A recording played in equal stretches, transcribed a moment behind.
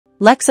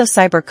Lexel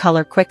Cyber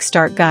Color Quick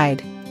Start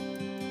Guide.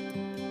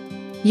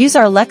 Use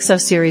our Lexel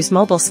series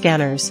mobile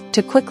scanners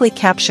to quickly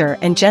capture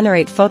and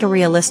generate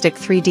photorealistic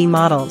 3D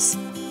models.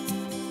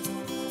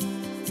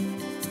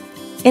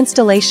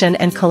 Installation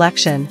and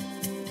collection.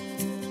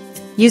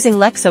 Using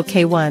Lexel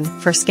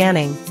K1 for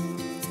scanning.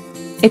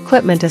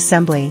 Equipment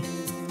assembly.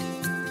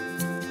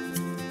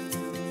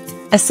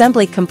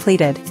 Assembly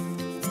completed.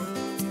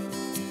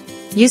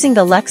 Using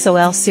the Lexel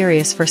L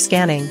series for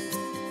scanning.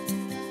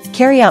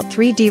 Carry out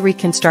 3D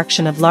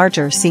reconstruction of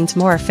larger scenes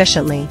more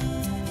efficiently.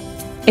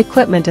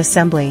 Equipment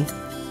assembly.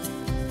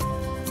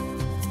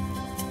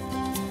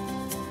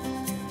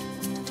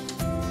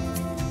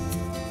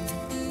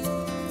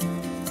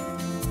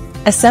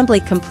 Assembly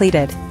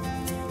completed.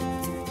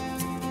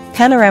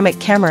 Panoramic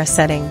camera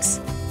settings.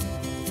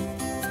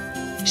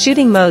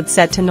 Shooting mode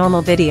set to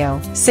normal video,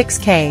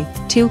 6K,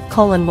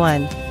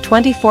 2:1,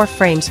 24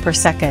 frames per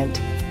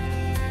second.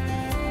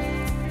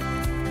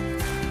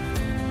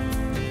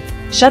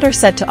 Shutter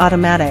set to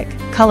automatic,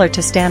 color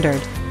to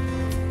standard.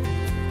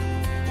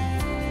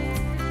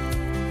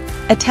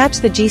 Attach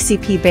the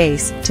GCP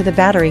base to the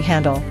battery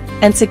handle,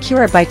 and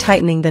secure it by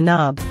tightening the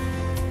knob.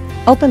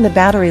 Open the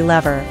battery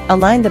lever,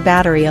 align the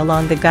battery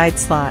along the guide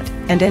slot,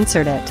 and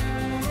insert it.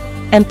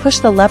 And push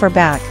the lever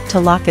back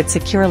to lock it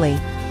securely.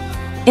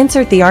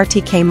 Insert the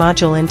RTK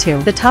module into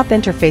the top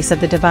interface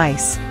of the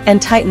device, and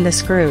tighten the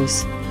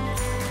screws.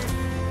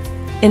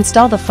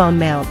 Install the phone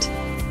mount.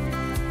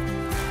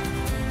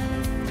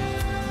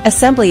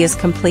 Assembly is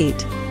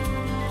complete.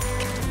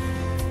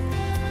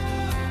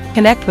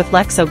 Connect with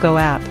Lexel Go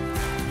app.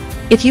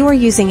 If you are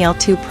using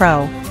L2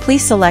 Pro,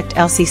 please select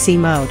LCC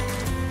mode.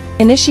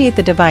 Initiate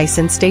the device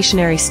in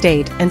stationary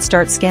state and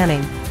start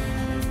scanning.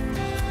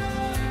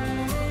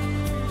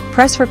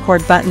 Press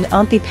record button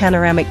on the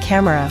panoramic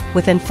camera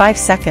within 5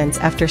 seconds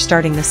after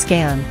starting the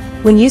scan.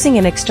 When using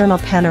an external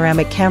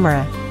panoramic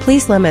camera,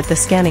 please limit the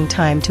scanning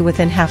time to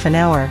within half an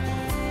hour.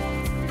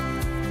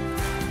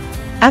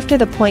 After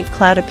the point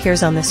cloud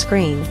appears on the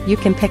screen, you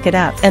can pick it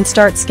up and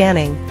start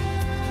scanning.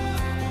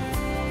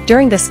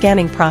 During the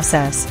scanning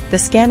process, the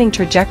scanning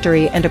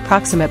trajectory and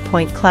approximate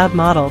point cloud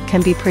model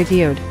can be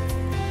previewed.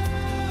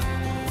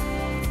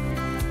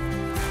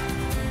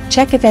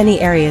 Check if any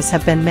areas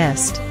have been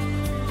missed.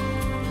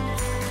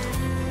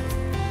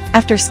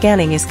 After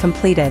scanning is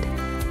completed,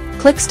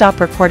 click Stop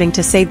Recording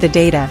to save the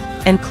data,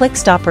 and click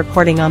Stop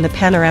Recording on the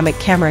panoramic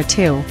camera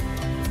too.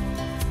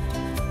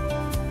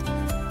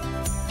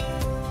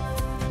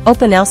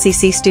 Open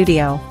LCC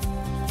Studio.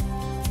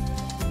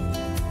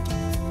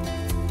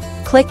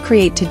 Click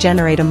Create to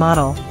generate a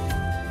model.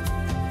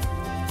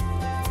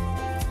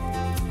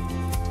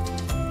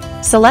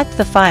 Select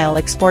the file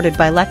exported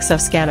by Lexel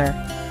Scanner.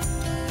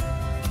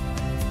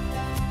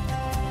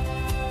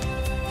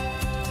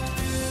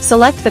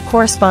 Select the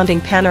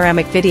corresponding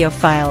panoramic video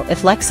file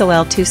if Lexel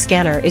L2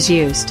 scanner is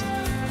used.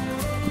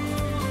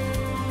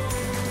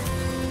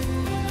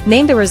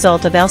 Name the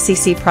result of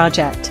LCC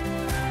project.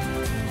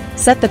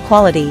 Set the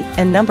quality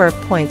and number of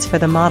points for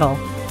the model.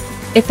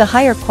 If the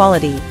higher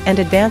quality and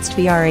advanced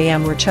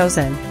VRAM were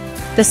chosen,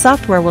 the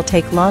software will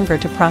take longer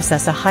to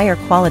process a higher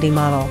quality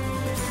model.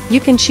 You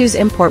can choose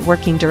Import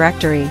Working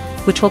Directory,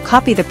 which will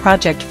copy the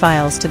project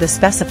files to the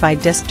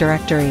specified disk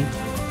directory.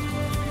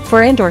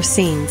 For indoor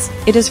scenes,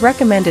 it is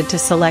recommended to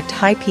select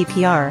high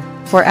PPR.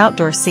 For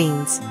outdoor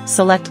scenes,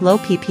 select low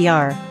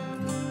PPR.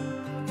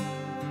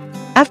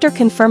 After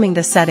confirming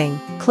the setting,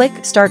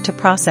 click Start to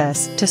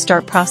Process to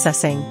start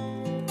processing.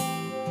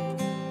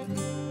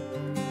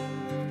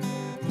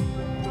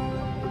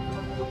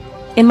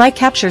 In My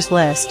Captures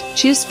list,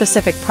 choose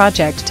specific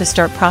project to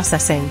start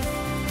processing.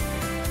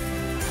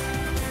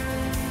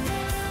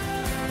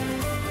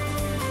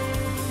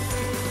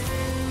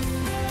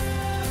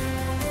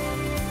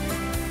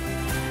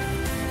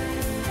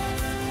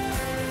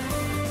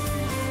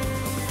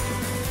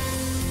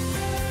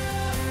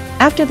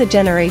 After the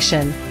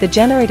generation, the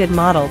generated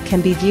model can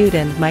be viewed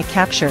in My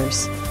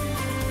Captures.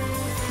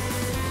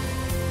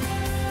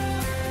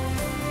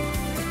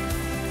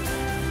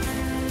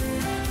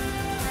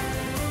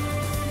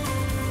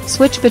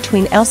 Switch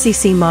between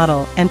LCC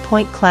model and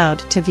point cloud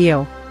to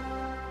view.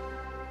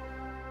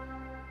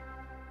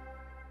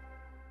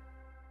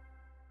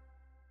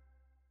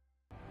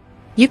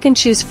 You can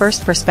choose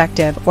first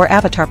perspective or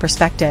avatar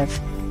perspective.